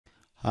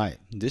Hi,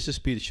 this is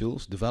Peter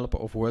Schulz, developer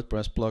of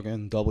WordPress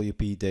plugin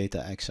WP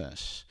Data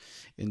Access.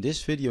 In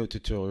this video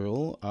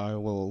tutorial, I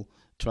will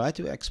try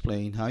to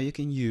explain how you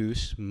can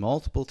use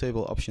multiple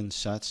table option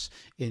sets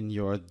in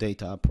your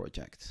data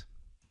project.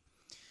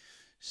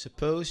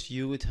 Suppose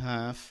you would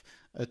have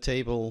a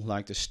table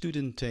like the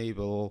student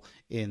table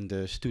in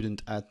the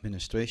student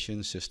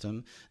administration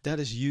system that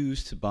is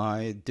used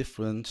by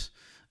different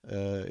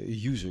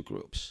user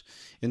groups.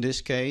 In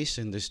this case,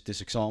 in this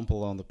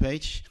example on the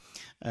page,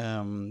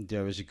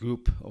 there is a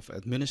group of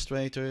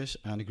administrators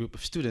and a group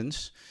of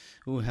students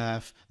who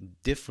have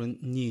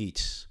different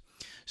needs.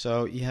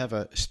 So you have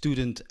a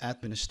student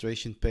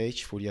administration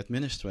page for the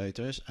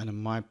administrators and a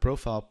My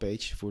Profile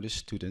page for the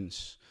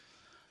students.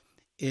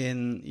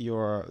 In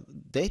your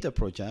data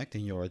project,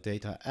 in your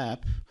data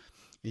app,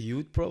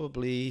 you'd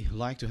probably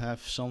like to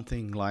have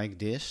something like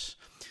this.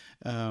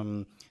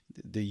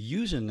 The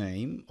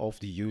username of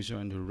the user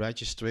and the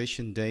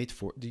registration date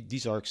for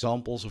these are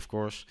examples, of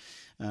course,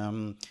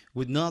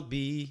 would not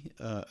be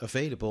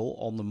available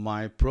on the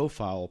My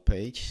Profile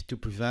page to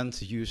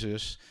prevent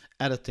users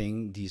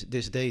editing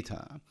this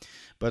data.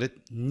 But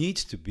it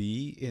needs to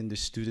be in the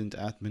student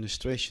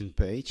administration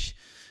page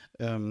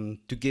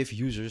to give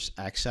users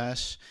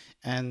access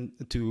and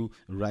to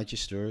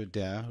register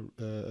their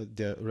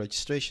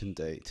registration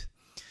date.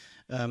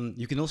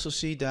 You can also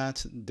see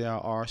that there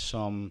are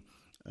some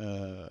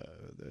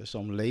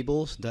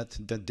labels that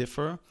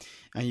differ,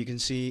 and you can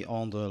see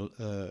on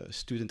the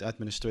student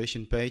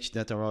administration page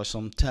that there are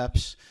some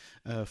tabs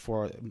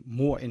for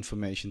more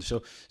information.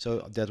 So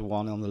that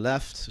one on the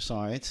left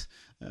side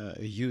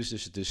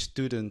uses the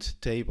student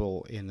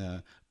table in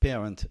a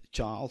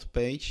parent-child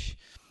page,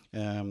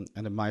 and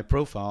the My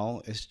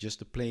Profile is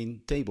just a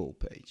plain table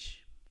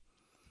page.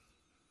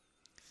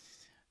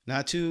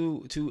 Now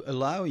to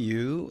allow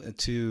you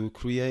to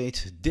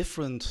create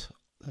different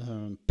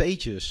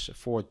pages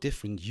for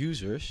different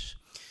users,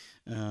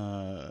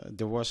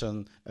 there was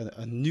a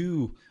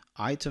new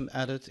item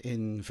added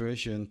in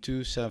version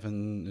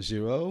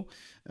 2.7.0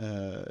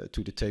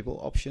 to the table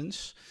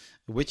options,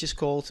 which is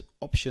called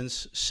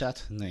options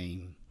set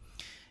name.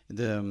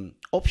 The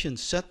option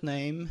set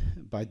name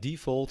by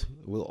default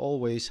will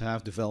always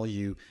have the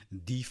value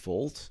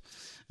default,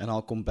 and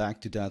I'll come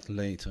back to that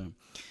later.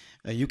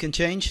 You can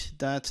change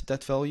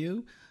that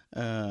value.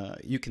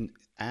 You can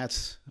add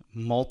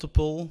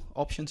multiple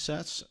option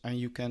sets, and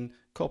you can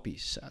copy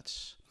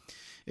sets.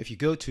 If you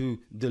go to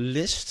the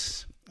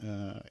list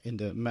in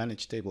the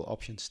Manage Table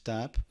Options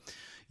tab,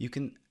 you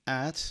can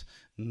add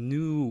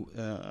new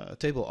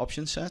table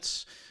option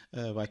sets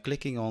by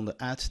clicking on the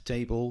Add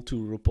Table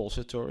to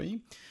Repository.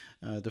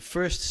 The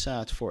first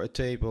set for a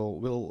table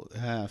will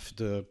have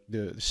the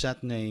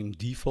set name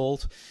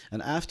default,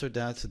 and after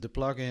that the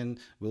plugin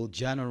will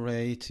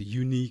generate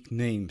unique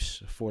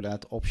names for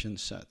that option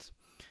set.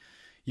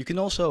 You can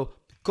also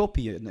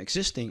copy an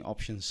existing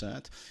option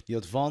set. The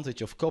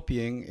advantage of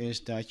copying is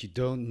that you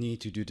don't need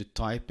to do the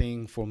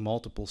typing for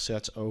multiple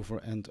sets over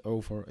and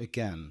over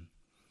again.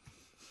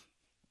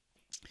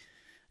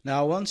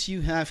 Now, once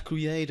you have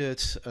created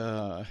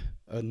a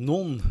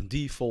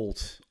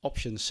non-default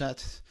option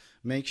set,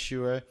 make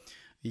sure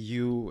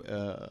you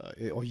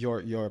or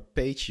your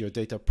page, your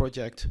data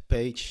project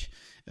page,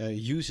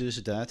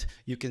 uses that.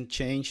 You can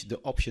change the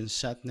option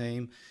set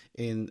name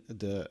in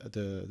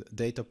the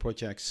data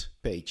projects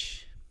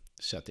page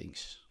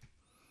settings.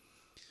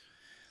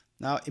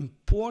 Now,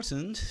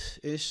 important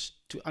is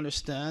to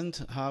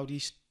understand how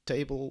these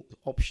table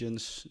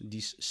options,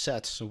 these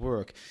sets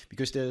work,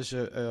 because there's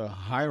a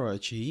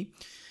hierarchy.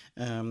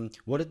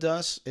 What it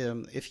does,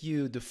 if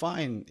you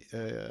define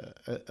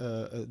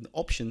an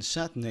option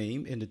set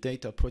name in the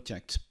data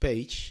project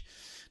page,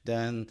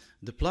 then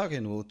the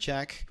plugin will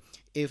check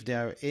if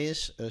there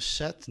is a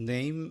set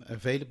name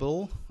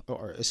available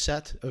or a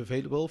set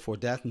available for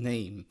that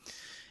name.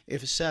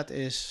 If a set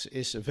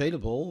is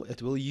available,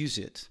 it will use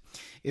it.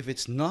 If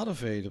it's not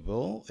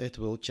available, it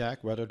will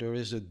check whether there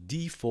is a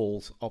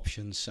default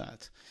option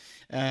set.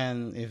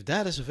 And if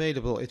that is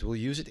available, it will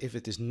use it. If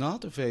it is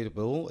not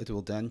available, it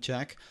will then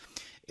check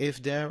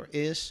if there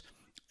is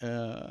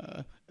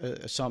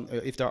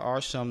if there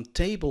are some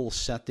table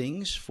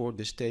settings for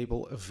this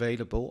table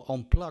available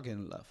on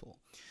plugin level.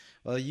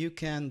 Well, you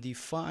can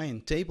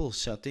define table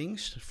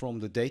settings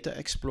from the Data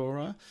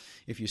Explorer.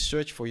 If you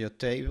search for your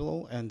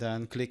table and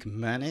then click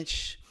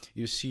Manage,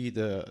 you see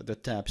the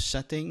tab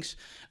Settings,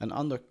 and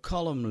under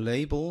Column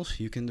Labels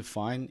you can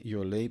define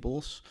your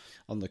labels.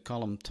 Under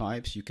Column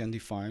Types you can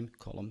define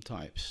column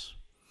types.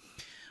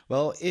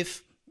 Well,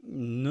 if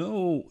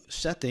no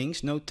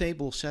settings, no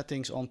table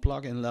settings on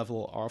plugin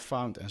level are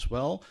found as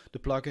well, the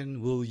plugin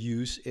will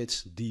use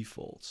its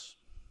defaults.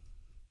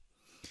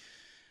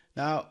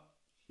 Now,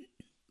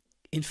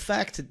 in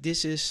fact,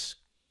 this is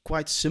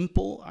quite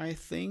simple, I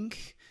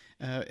think,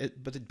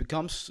 but it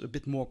becomes a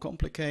bit more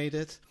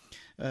complicated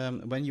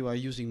when you are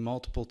using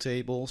multiple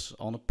tables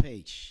on a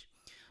page.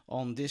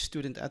 on this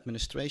student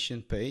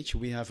administration page,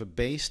 we have a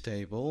base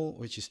table,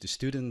 which is the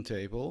student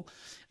table,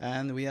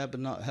 and we have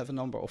a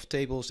number of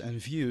tables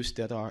and views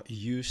that are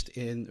used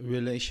in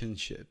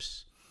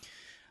relationships.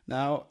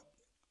 Now,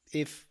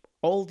 if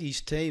all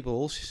these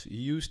tables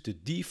use the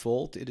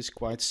default, it is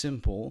quite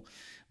simple.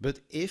 But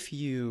if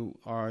you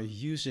are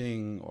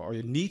using or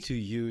you need to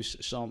use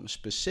some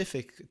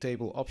specific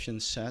table option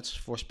sets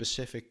for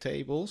specific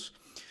tables,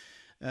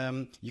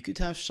 you could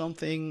have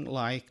something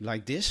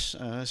like this.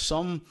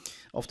 Some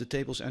of the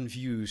tables and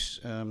views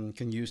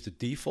can use the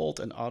default,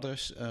 and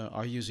others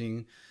are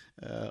using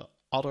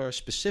other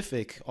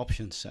specific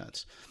option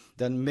sets.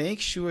 Then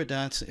make sure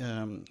that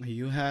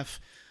you have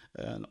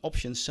an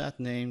option set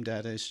name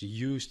that is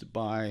used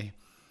by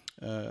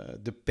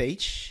the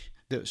page,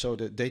 so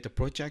the data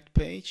project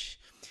page,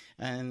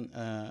 and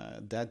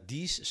that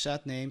these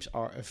set names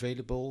are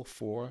available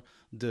for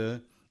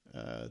the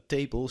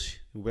tables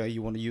where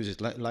you want to use it.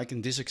 Like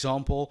in this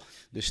example,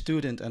 the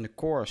student and the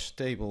course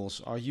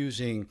tables are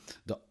using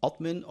the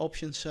admin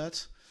option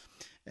set,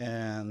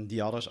 and the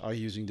others are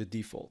using the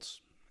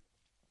defaults.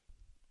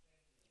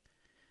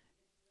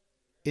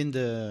 In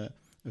the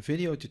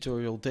video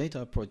tutorial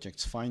Data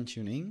Projects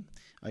Fine-Tuning,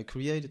 I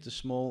created a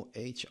small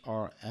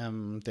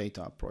HRM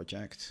data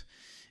project.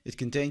 It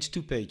contains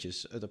two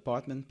pages, a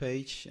department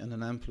page and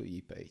an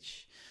employee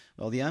page.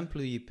 Well, the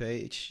employee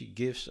page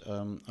gives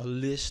a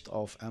list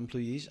of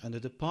employees, and the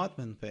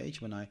department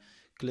page, when I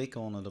click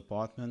on a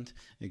department,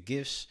 it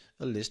gives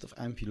a list of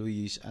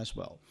employees as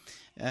well.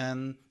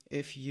 And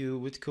if you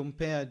would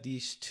compare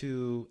these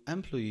two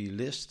employee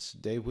lists,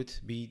 they would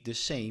be the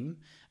same,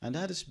 and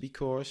that is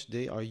because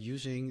they are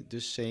using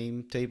the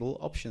same table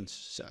options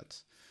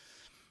set.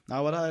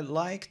 Now, what I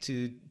like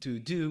to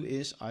do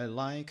is I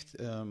like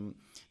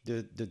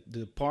the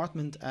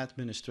department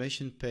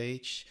administration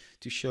page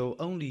to show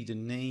only the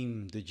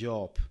name, the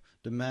job,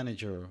 the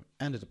manager,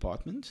 and the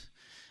department.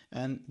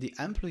 And the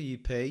employee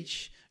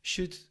page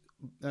should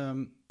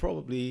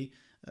probably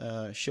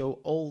show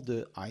all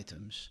the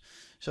items.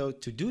 So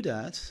to do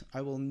that,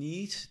 I will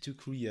need to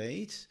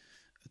create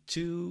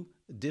two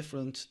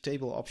different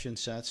table option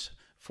sets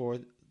for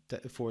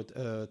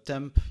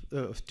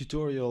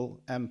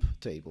tutorial emp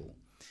table.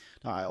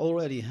 Now, I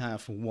already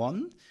have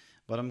one,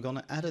 but I'm going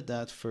to edit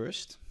that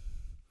first,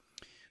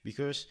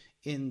 because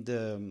in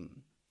the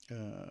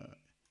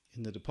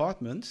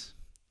department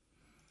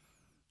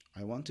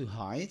I want to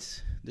hide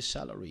the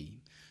salary.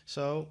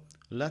 So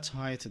let's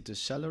hide the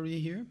salary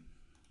here.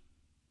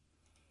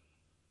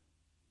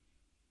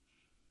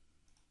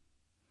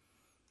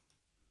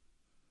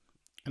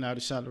 And now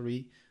the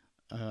salary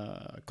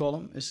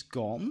column is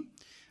gone,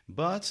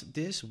 but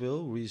this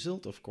will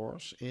result, of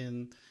course,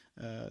 in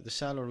the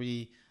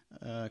salary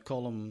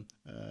column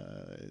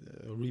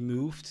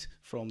removed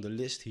from the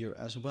list here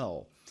as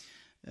well.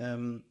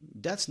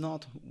 That's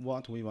not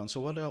what we want.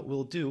 So what I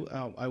will do,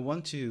 I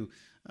want to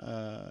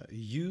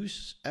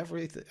use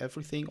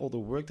everything, all the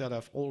work that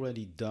I've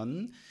already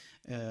done.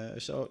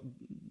 So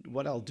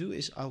what I'll do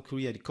is I'll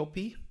create a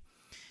copy,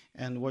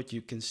 and what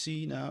you can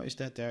see now is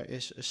that there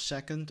is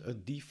a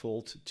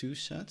default to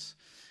set.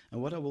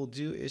 And what I will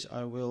do is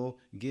I will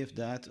give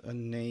that a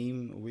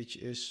name which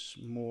is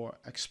more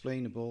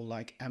explainable,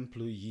 like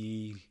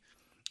employee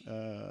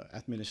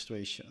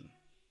administration.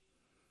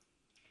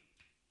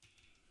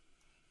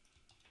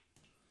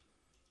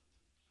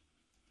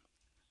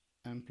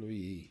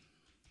 Employee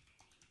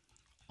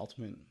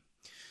admin.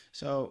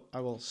 So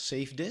I will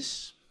save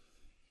this.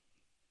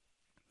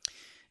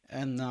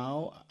 And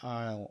now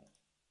I'll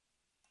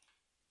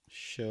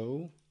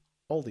show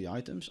all the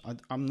items.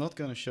 I'm not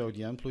going to show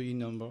the employee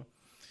number.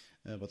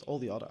 But all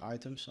the other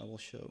items I will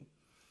show.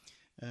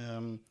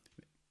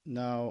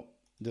 Now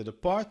the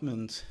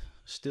department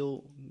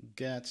still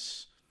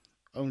gets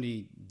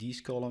only these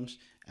columns,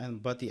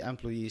 but the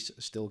employees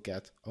still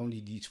get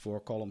only these 4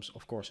 columns,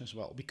 of course, as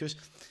well, because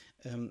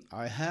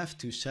I have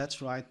 2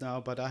 sets right now,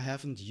 but I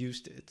haven't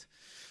used it.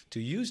 To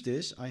use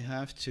this, I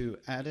have to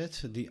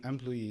edit the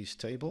employees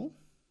table,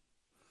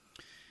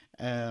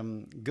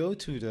 go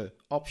to the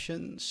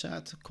option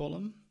set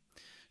column,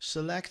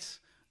 select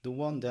the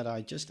one that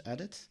I just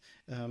added.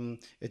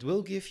 It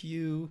will give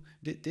you,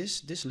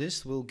 this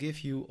list will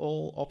give you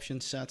all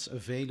option sets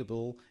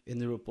available in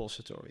the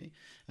repository.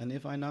 And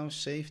if I now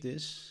save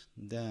this,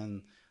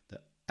 then the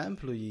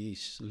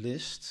employees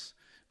list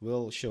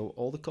will show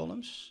all the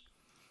columns,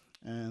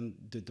 and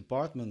the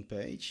department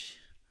page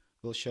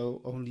will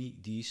show only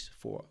these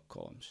 4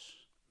 columns.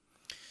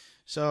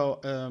 So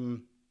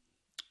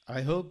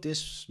I hope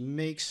this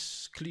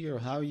makes clear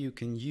how you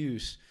can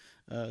use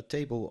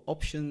table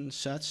option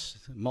sets,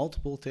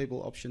 multiple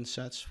table option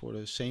sets for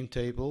the same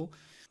table,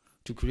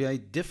 to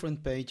create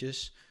different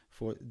pages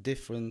for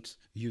different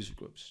user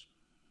groups.